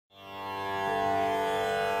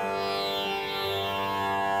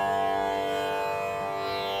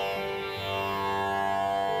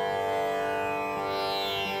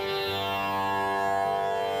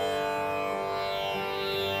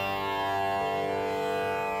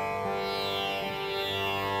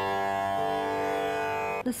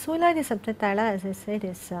The Suladi Saptatala, as I said,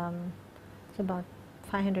 is it's about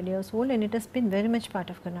 500 years old, and it has been very much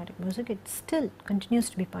part of Carnatic music. It still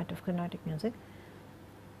continues to be part of Carnatic music,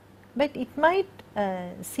 but it might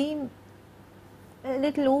seem a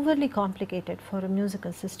little overly complicated for a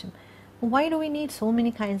musical system. Why do we need so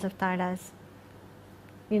many kinds of talas?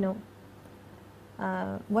 You know,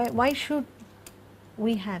 why should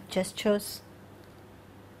we have gestures?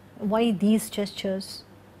 Why these gestures?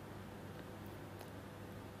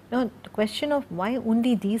 No, the question of why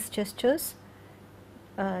only these gestures,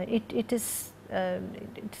 it's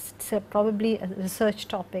probably a research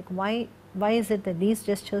topic. Why is it that these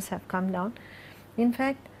gestures have come down? In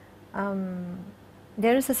fact,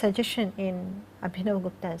 there is a suggestion in Abhinav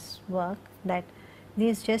Gupta's work that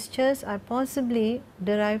these gestures are possibly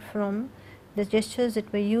derived from the gestures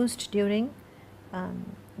that were used during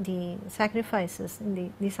the sacrifices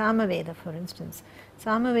in the Samaveda, for instance.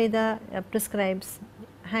 Samaveda prescribes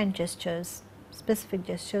hand gestures, specific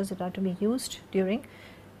gestures that are to be used during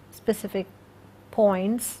specific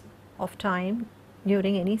points of time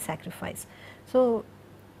during any sacrifice. So,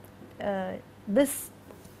 this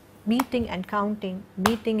beating and counting,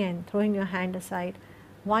 beating and throwing your hand aside,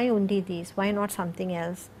 why only these, why not something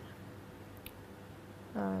else?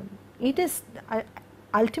 It is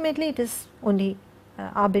ultimately it is only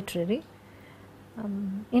arbitrary.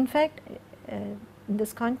 In fact, in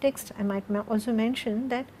this context I might also mention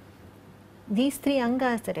that these three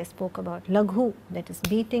angas that I spoke about, laghu, that is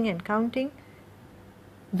beating and counting,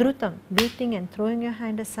 dhrutam, beating and throwing your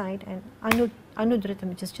hand aside, and anudhrutam,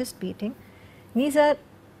 which is just beating, these are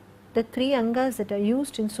the three angas that are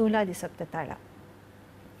used in Suladi Saptatala.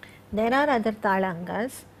 There are other tala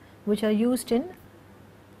angas which are used in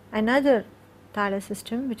another tala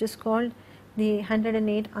system which is called the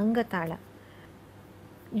 108 anga tala.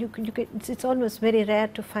 It's almost very rare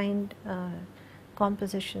to find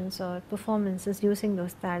compositions or performances using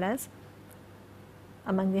those talas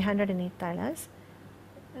among the 108 talas.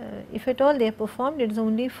 If at all they are performed, it is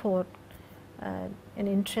only for an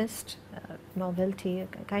interest, novelty, a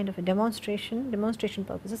kind of a demonstration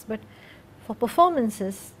purposes, but for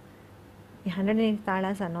performances the 108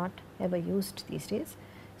 talas are not ever used these days.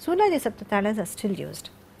 Suladi Saptatalas are still used.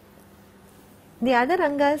 The other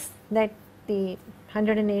angas that the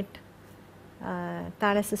 108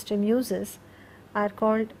 tala system uses are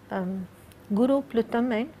called Guru,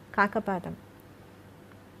 Plutam and Kakapadam.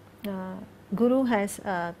 Guru has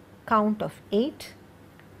a count of 8,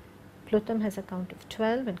 Plutam has a count of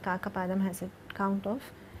 12, and Kakapadam has a count of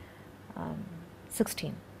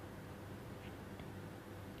 16.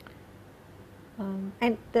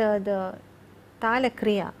 And the tala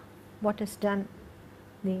kriya, what is done,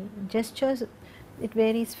 the gestures, it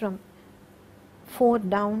varies from 4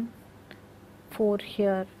 down, 4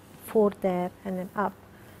 here, 4 there, and then up,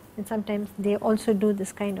 and sometimes they also do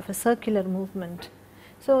this kind of a circular movement.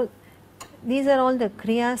 So, these are all the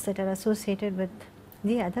kriyas that are associated with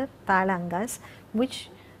the other talangas, which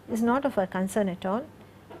is not of our concern at all.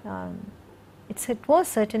 It was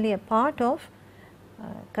certainly a part of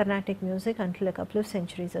Carnatic music until a couple of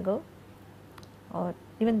centuries ago, or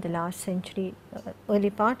even the last century, early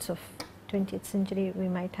parts of 20th century, we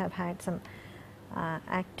might have had some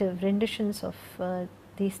active renditions of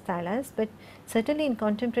these talas, but certainly in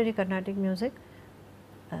contemporary Carnatic music,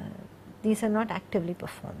 these are not actively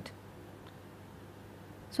performed.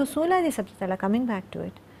 So, Suladi Saptatala, coming back to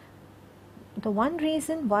it, the one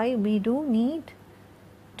reason why we do need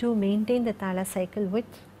to maintain the tala cycle with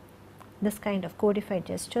this kind of codified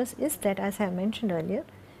gestures is that, as I mentioned earlier,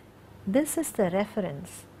 this is the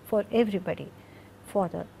reference for everybody, for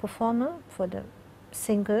the performer, for the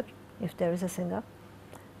singer, if there is a singer,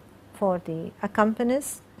 for the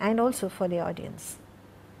accompanist, and also for the audience.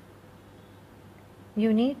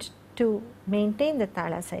 You need to maintain the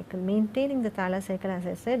tala cycle. Maintaining the tala cycle, as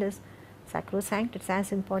I said, is sacrosanct. It is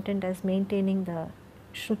as important as maintaining the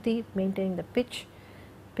shruti, maintaining the pitch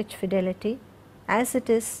fidelity, as it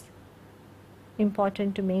is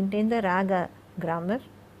important to maintain the raga grammar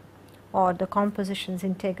or the composition's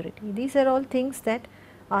integrity. These are all things that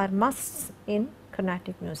are musts in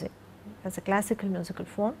Carnatic music. As a classical musical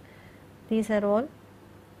form, these are all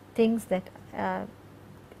things that are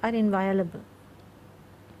inviolable.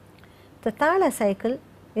 The tala cycle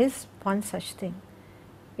is one such thing.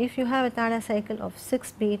 If you have a tala cycle of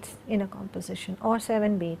 6 beats in a composition, or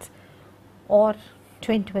 7 beats, or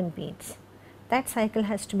 21 beats, that cycle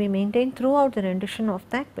has to be maintained throughout the rendition of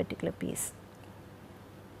that particular piece.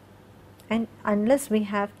 And unless we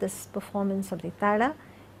have this performance of the tala,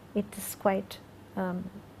 it is quite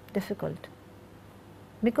difficult,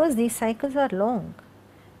 because these cycles are long.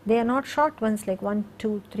 They are not short ones like 1,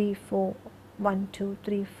 2, 3, 4, 1, 2,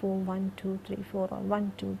 3, 4, 1, 2, 3, 4 or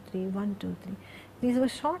 1, 2, 3, 1, 2, 3. These were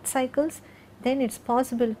short cycles, then it's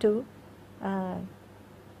possible to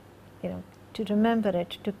to remember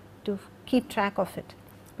it, to keep track of it.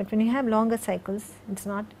 But when you have longer cycles, it's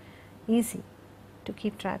not easy to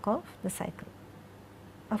keep track of the cycle.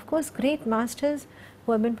 Of course, great masters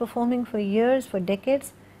who have been performing for years, for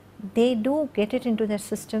decades, they do get it into their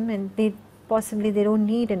system, and they don't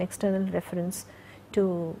need an external reference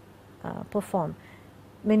to perform.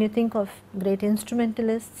 When you think of great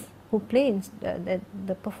instrumentalists who play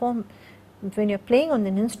when you are playing on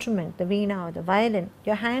an instrument, the veena or the violin,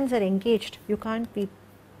 your hands are engaged. You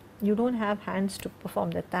don't have hands to perform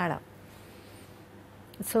the tala.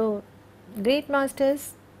 So great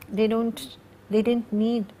masters, they didn't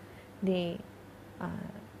need an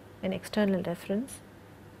external reference,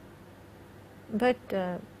 but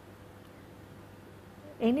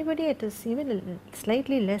anybody at even a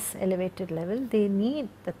slightly less elevated level, they need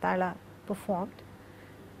the tala performed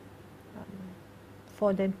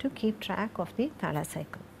for them to keep track of the tala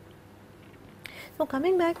cycle. So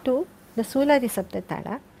coming back to the Suladi Sapta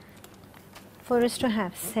tala, for us to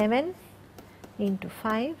have 7 into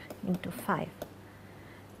 5 into 5,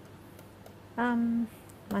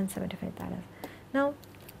 175 talas. Now,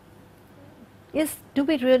 do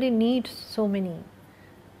we really need so many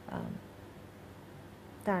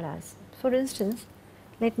talas? For instance,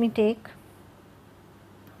 let me take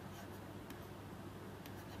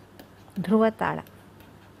Dhruva tala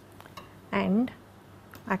and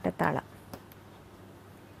Atta tala.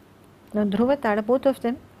 Now Dhruva tala, both of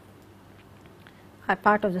them are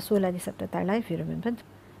part of the Suladi Sapta tala, if you remember.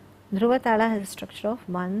 Dhruva tala has a structure of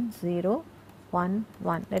 1, 0, 1,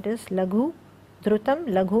 1, that is Laghu, Dhrutam,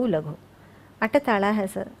 Laghu, Laghu. Atta tala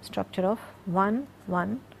has a structure of 1,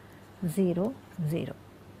 1, 0, 0.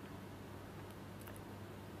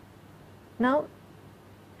 Now,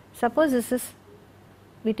 suppose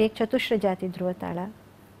we take Chatushra Jati Dhruva tala,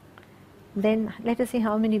 then let us see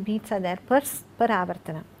how many beats are there per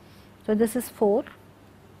avartana. So this is 4,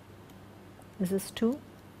 this is 2,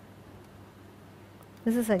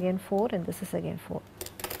 this is again 4, and this is again 4.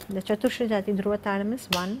 The Chatushra Jati Dhruva talam is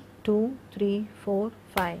 1, 2, 3, 4,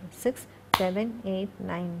 5, 6, 7, 8,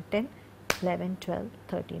 9, 10, 11, 12,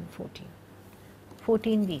 13, 14.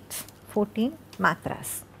 14 beats, 14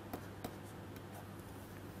 matras.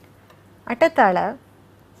 Atta tala,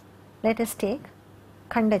 let us take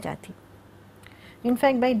Khanda Jati. In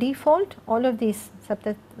fact, by default, all of these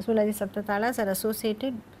Suladi Sapta talas are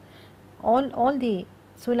associated, all the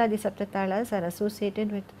Suladi Sapta talas are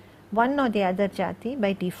associated with one or the other jati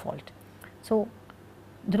by default. So,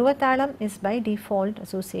 Dhruva talam is by default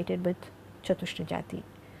associated with Chatushra Jati.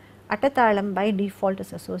 Atta talam by default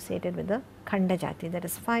is associated with the Khanda Jati, that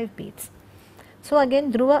is 5 beats. So,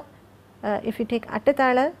 again Dhruva, if you take Atta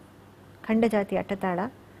tala, Khanda Jati Atta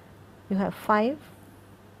tala, you have 5,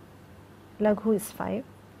 Laghu is 5,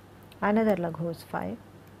 another Laghu is 5,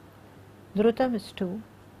 Dhrutam is 2,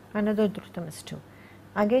 another Dhrutam is 2.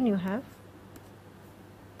 Again you have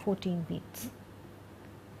 14 beats.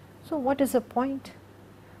 So what is the point?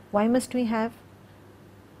 Why must we have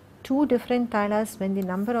 2 different talas when the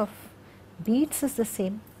number of beats is the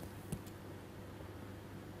same?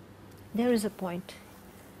 There is a point.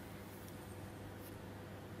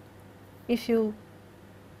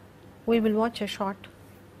 We will watch a short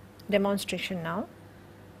demonstration now,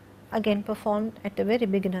 again performed at a very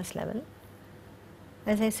beginner's level.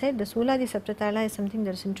 As I said, the Suladi Sapta tala is something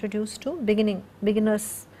that is introduced to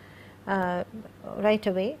beginners right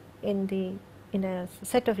away in a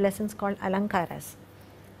set of lessons called Alankaras.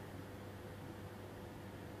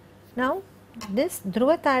 Now, this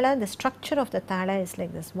Dhruva tala, the structure of the tala is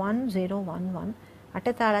like this: 1, 0, 1, 1.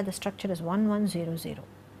 Atta tala, the structure is 1, 1, 0, 0.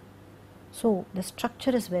 So the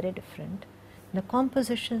structure is very different. The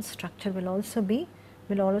composition structure will also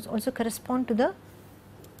correspond to the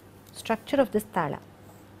structure of this tala.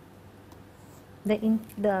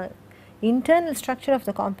 The internal structure of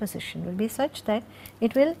the composition will be such that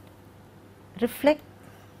it will reflect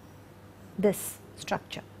this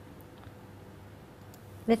structure.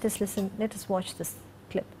 Let us watch this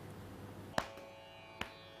clip.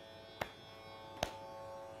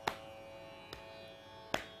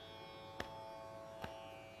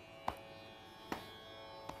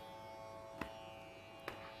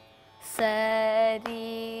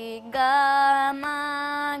 Sari ga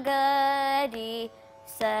ma ga ri,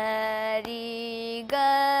 sari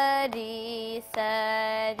ga ri,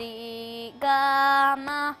 sari ga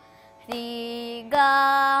ma, ri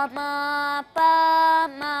ga ma pa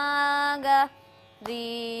ma ga,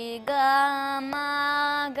 ri ga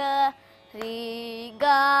ma ga.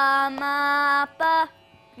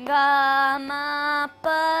 ga ma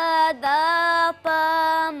pa da pa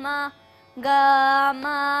ma ga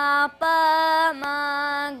ma pa ma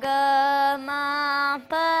ga ma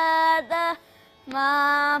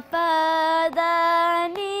pa da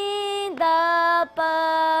ni da pa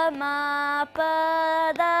ma pa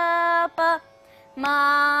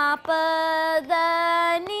da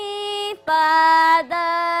ni pa da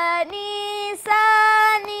ni sa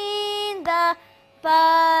ni da pa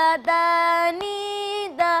da ni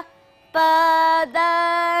da pa da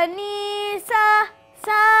ni sa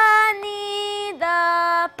ni da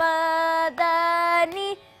pa da ni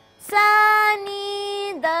sa ni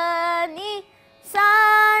da ni sa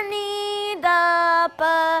ni da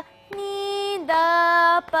pa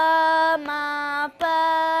ma pa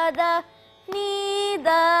da ni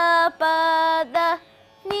da pa da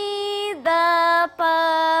ni da pa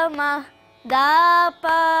ma ga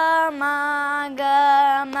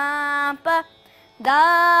ma pa da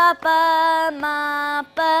pa ma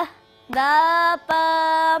pa da pa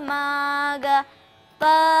ma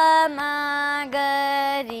ga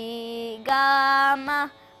ri ga ma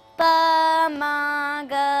pa ma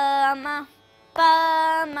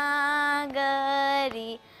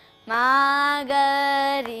ga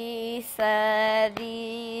ri sa ri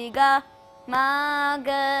ga ma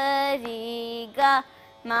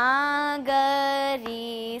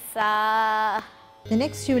ri sa. The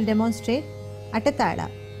next you will demonstrate Atatala,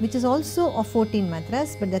 which is also of 14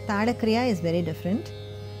 matras, but the Tala Kriya is very different.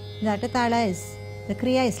 The Atatala is, the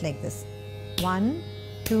Kriya is like this: 1,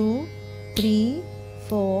 2, 3,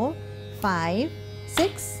 4, 5,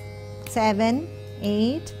 6, 7,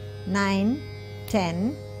 8, 9,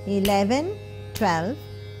 10, 11, 12,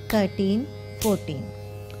 13, 14.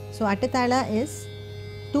 So Atatala is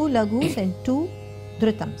 2 laghus and 2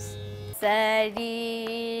 dhrutams. Sa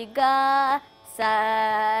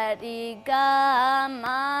ri ga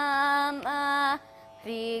ma ma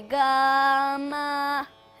ri ga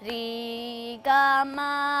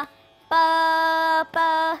ma pa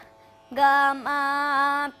pa ga ma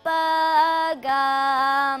pa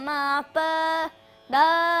da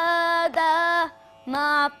da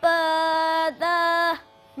ma pa da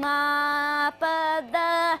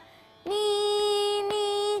ni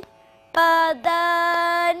pa da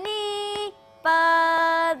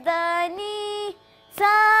ni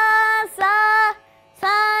sa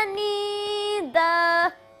ni da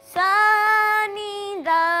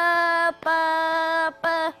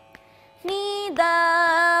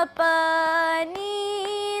pa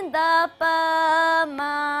ni da pa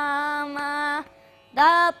ma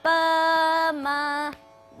da pa ma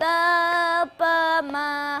ga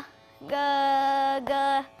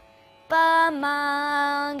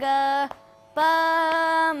pa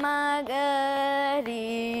ma ga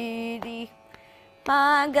ri ma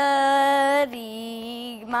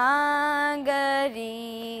ga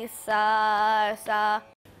ri sa.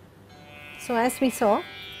 So as we saw,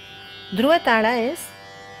 Dhruva Tala is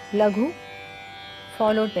laghu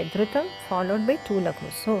followed by dhrutam followed by 2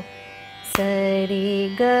 laghus. So sa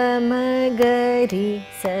ri ga ma ga ri,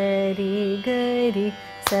 sa ri ga ri,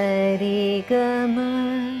 sa ri ga ma.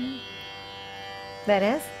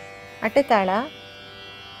 Whereas Atatala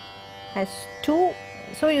has 2.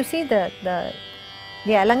 So you see the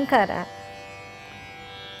alankara,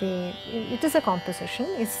 it is a composition,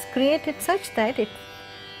 is created such that it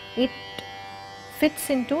fits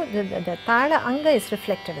into the tala anga is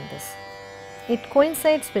reflected in this. It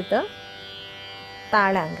coincides with the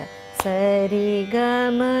tala anga. Sa ri ga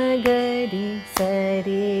ma ga ri, sa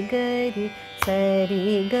ri ga ri, sa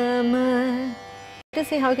ri ga ma. To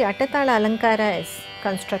see how the Atatala alankara is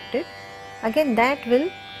constructed, again that will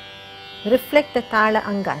reflect the tala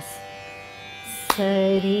angas. Sa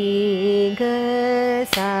ri ga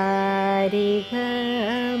sa ri ga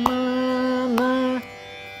ma ma.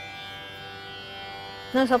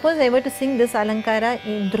 Now suppose I were to sing this alankara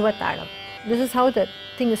in Dhruva Talam. This is how the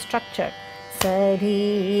thing is structured. Sa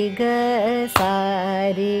ri ga sa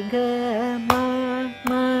ri ga ma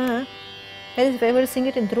ma. That is, if I were to sing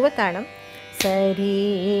it in Dhruva Talam, sa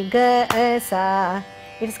ri ga sa,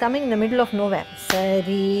 it is coming in the middle of nowhere. Sa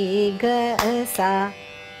ri ga sa.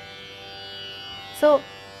 So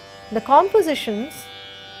the compositions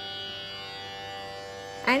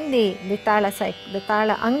and the tala cycle, the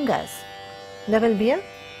tala angas, there will be a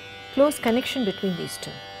close connection between these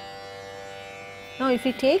two. Now if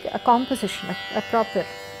we take a composition, a proper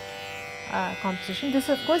composition, this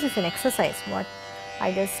of course is an exercise. What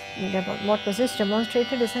was just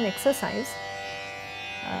demonstrated is an exercise,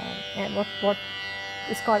 and what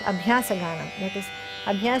is called Abhyasa Ganam. That is,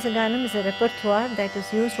 Abhyasa Ganam is a repertoire that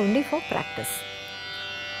is used only for practice.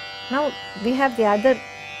 Now we have the other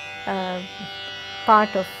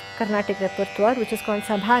part of Carnatic repertoire which is called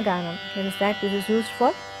Sabhaganam. There is that which is used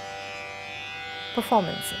for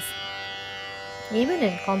performances. Even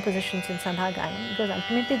in compositions in Sabhaganam, because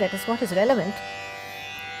ultimately that is what is relevant,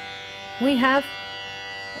 we have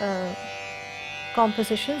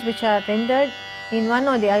compositions which are rendered in one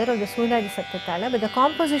or the other of the Suladi Sapta Tala, but the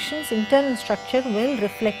composition's internal structure will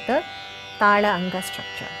reflect the Tala Anga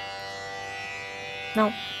structure.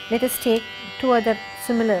 Now let us take two other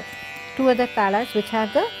talas which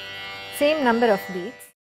have the same number of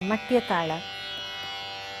beats. Matya Tala,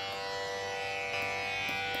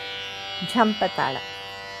 Jhampa Tala.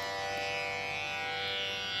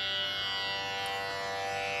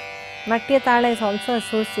 Matya Tala is also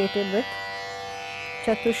associated with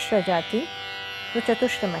Chatushra Jati, so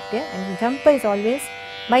Chatushra Matya, and Jhampa is always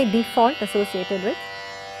by default associated with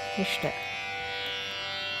Mishra.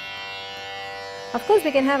 Of course,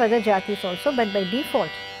 we can have other Jatis also, but by default,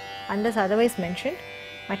 unless otherwise mentioned,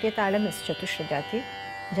 Matya Talam is Chatushra Jati,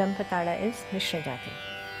 Jhampa Tala is Mishra Jati.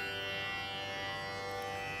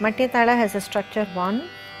 Matya Tala has a structure 1,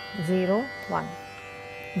 0, 1.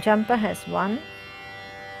 Jhampa has 1,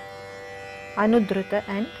 Anudruta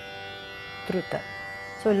and Druta.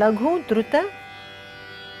 So Laghu, Druta,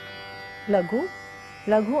 Laghu,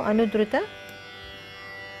 Laghu, Anudruta,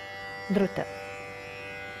 Druta.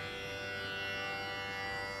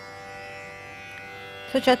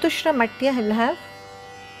 So Chatushra Matya will have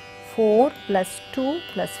 4 plus 2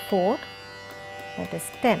 plus 4, that is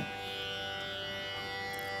 10.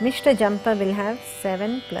 Mishra Jhampa will have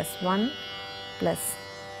 7 plus 1 plus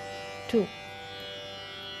 2.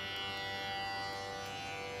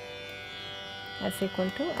 That's equal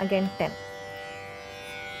to again 10.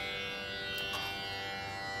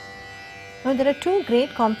 Now there are two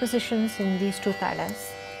great compositions in these two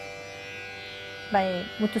talas by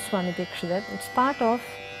Muthuswami Dikshidhar. It's part of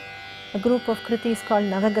a group of kritis called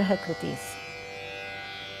Navagraha kritis.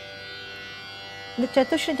 The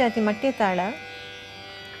Chatushra Jati Matya Tala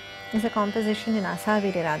is a composition in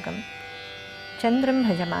Asaviri Ragam, Chandram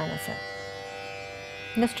Bhajamanasa.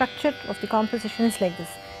 The structure of the composition is like this.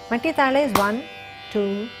 Matya Tala is 1,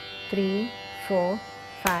 2, 3, 4,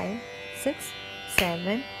 5, 6,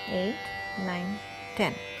 7, 8, 9,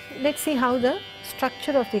 10. Let's see how the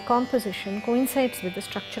structure of the composition coincides with the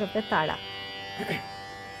structure of the Tala.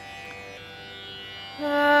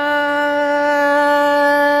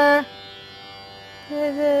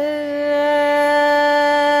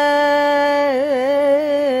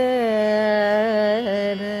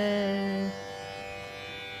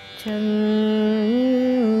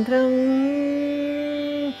 Chandram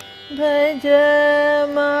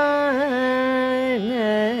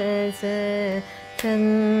Bhajamanasa,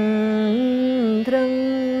 Chandram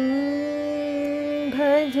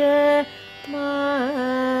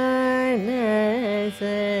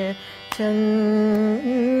Bhajamanasa,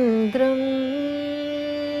 Chandram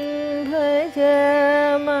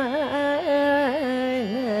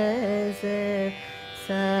Bhajamanasa,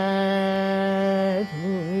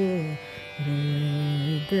 Sadhu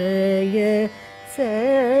Hridaya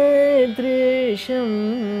Sadrisham,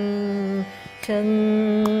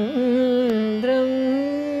 Chandram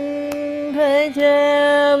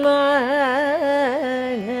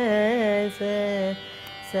Bhajamanasa,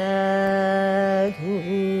 Sadhu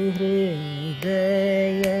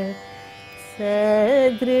Hridaya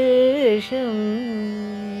Sadrisham,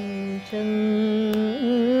 Chandram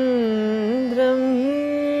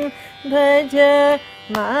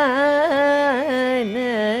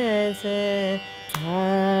Bhajamanasa,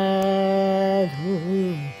 Sadhu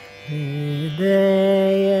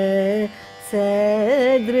Hridaya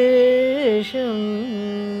Sadrisham,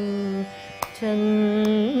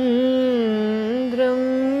 Chandram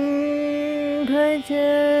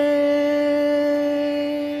Bhaja.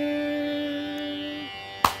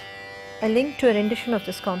 A link to a rendition of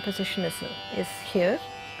this composition is here.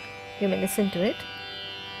 You may listen to it.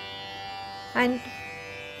 And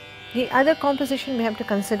the other composition we have to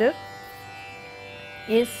consider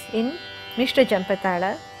is in Mishra Jhampa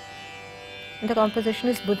Tala. The composition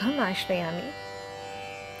is Buddham Ashrayami.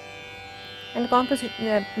 And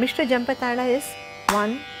the Mishra Jhampa Tala is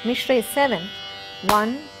 1, Mishra is 7,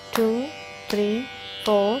 1, 2, 3,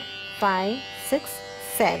 4, 5, 6,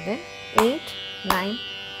 7, 8, 9,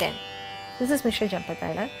 10. This is Mishra Jhampa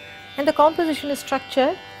Tala. And the composition is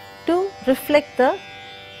structured to reflect the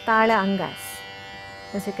Tala Angas.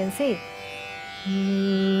 As you can see,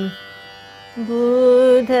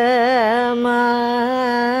 Buddham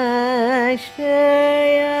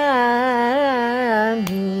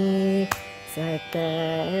Ashrayami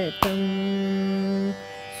Satatam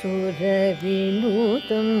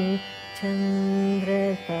Suravinutam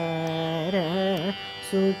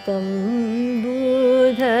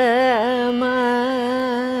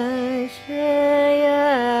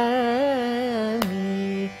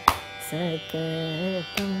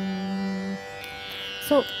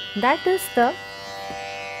That is the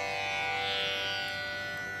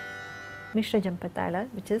Mishra Jampa Tala,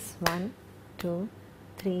 which is 1, 2,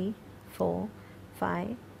 3, 4,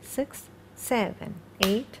 5, 6, 7,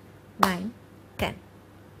 8, 9, 10.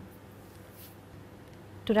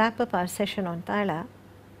 To wrap up our session on Tala,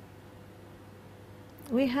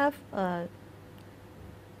 we have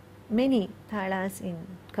many Talas in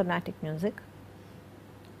Carnatic music.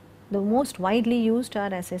 The most widely used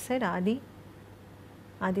are, as I said, Adi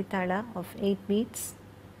Tala of 8 beats,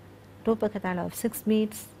 Rupaka Tala of 6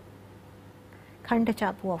 beats, Khanda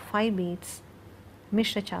Chapu of 5 beats,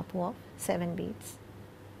 Mishra Chapu of 7 beats.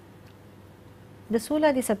 The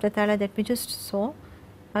Suladi Saptatala that we just saw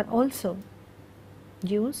are also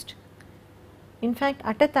used. In fact,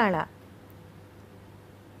 Attatala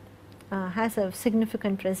has a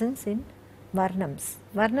significant presence in Varnams.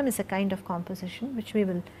 Varnam is a kind of composition which we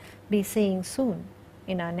will be seeing soon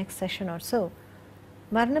in our next session or so.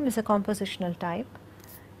 Varnam is a compositional type,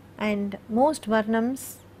 and most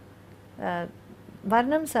Varnams are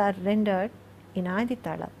rendered in Adi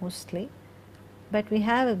Tala mostly, but we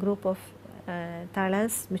have a group of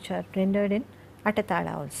talas which are rendered in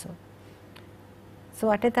Attatala also. So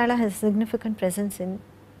Attatala has significant presence in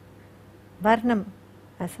Varnam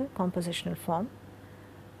as a compositional form,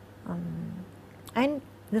 and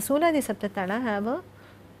the Suladi Saptatala have a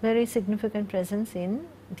very significant presence in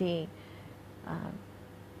the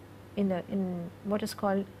in what is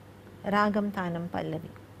called Ragam Tanam Pallavi.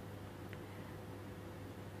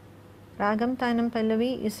 Ragam Tanam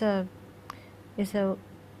Pallavi is a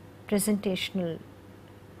presentational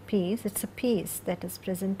piece. It's a piece that is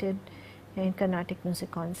presented in Carnatic music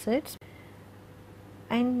concerts,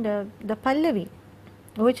 and the Pallavi,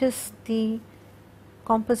 which is the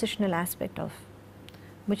compositional aspect of,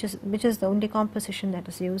 which is the only composition that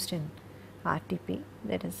is used in RTP.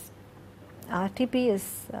 That is, RTP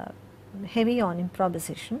is heavy on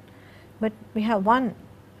improvisation, but we have one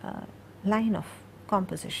line of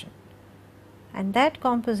composition, and that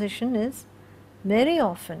composition is very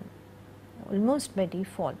often, almost by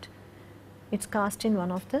default, it's cast in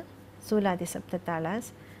one of the Suladi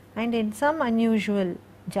Saptatalas, and in some unusual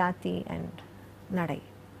jati and nadai.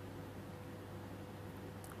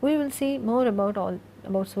 We will see more about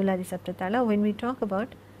Suladi Saptatala when we talk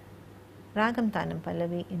about Ragam Tanam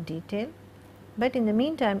Pallavi in detail. But in the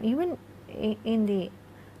meantime, even in the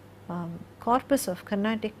corpus of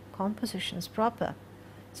Carnatic compositions proper,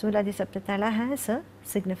 Suladi Saptatala has a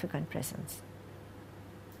significant presence.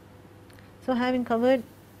 So, having covered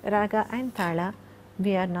Raga and Tala,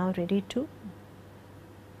 we are now ready to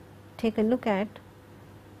take a look at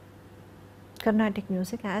Carnatic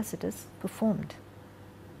music as it is performed,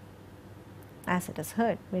 as it is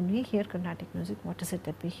heard. When we hear Carnatic music, what is it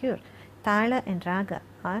that we hear? Tala and Raga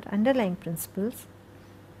are underlying principles,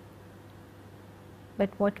 but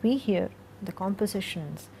what we hear, the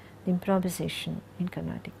compositions, the improvisation in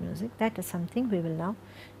Carnatic music, that is something we will now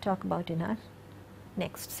talk about in our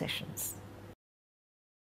next sessions.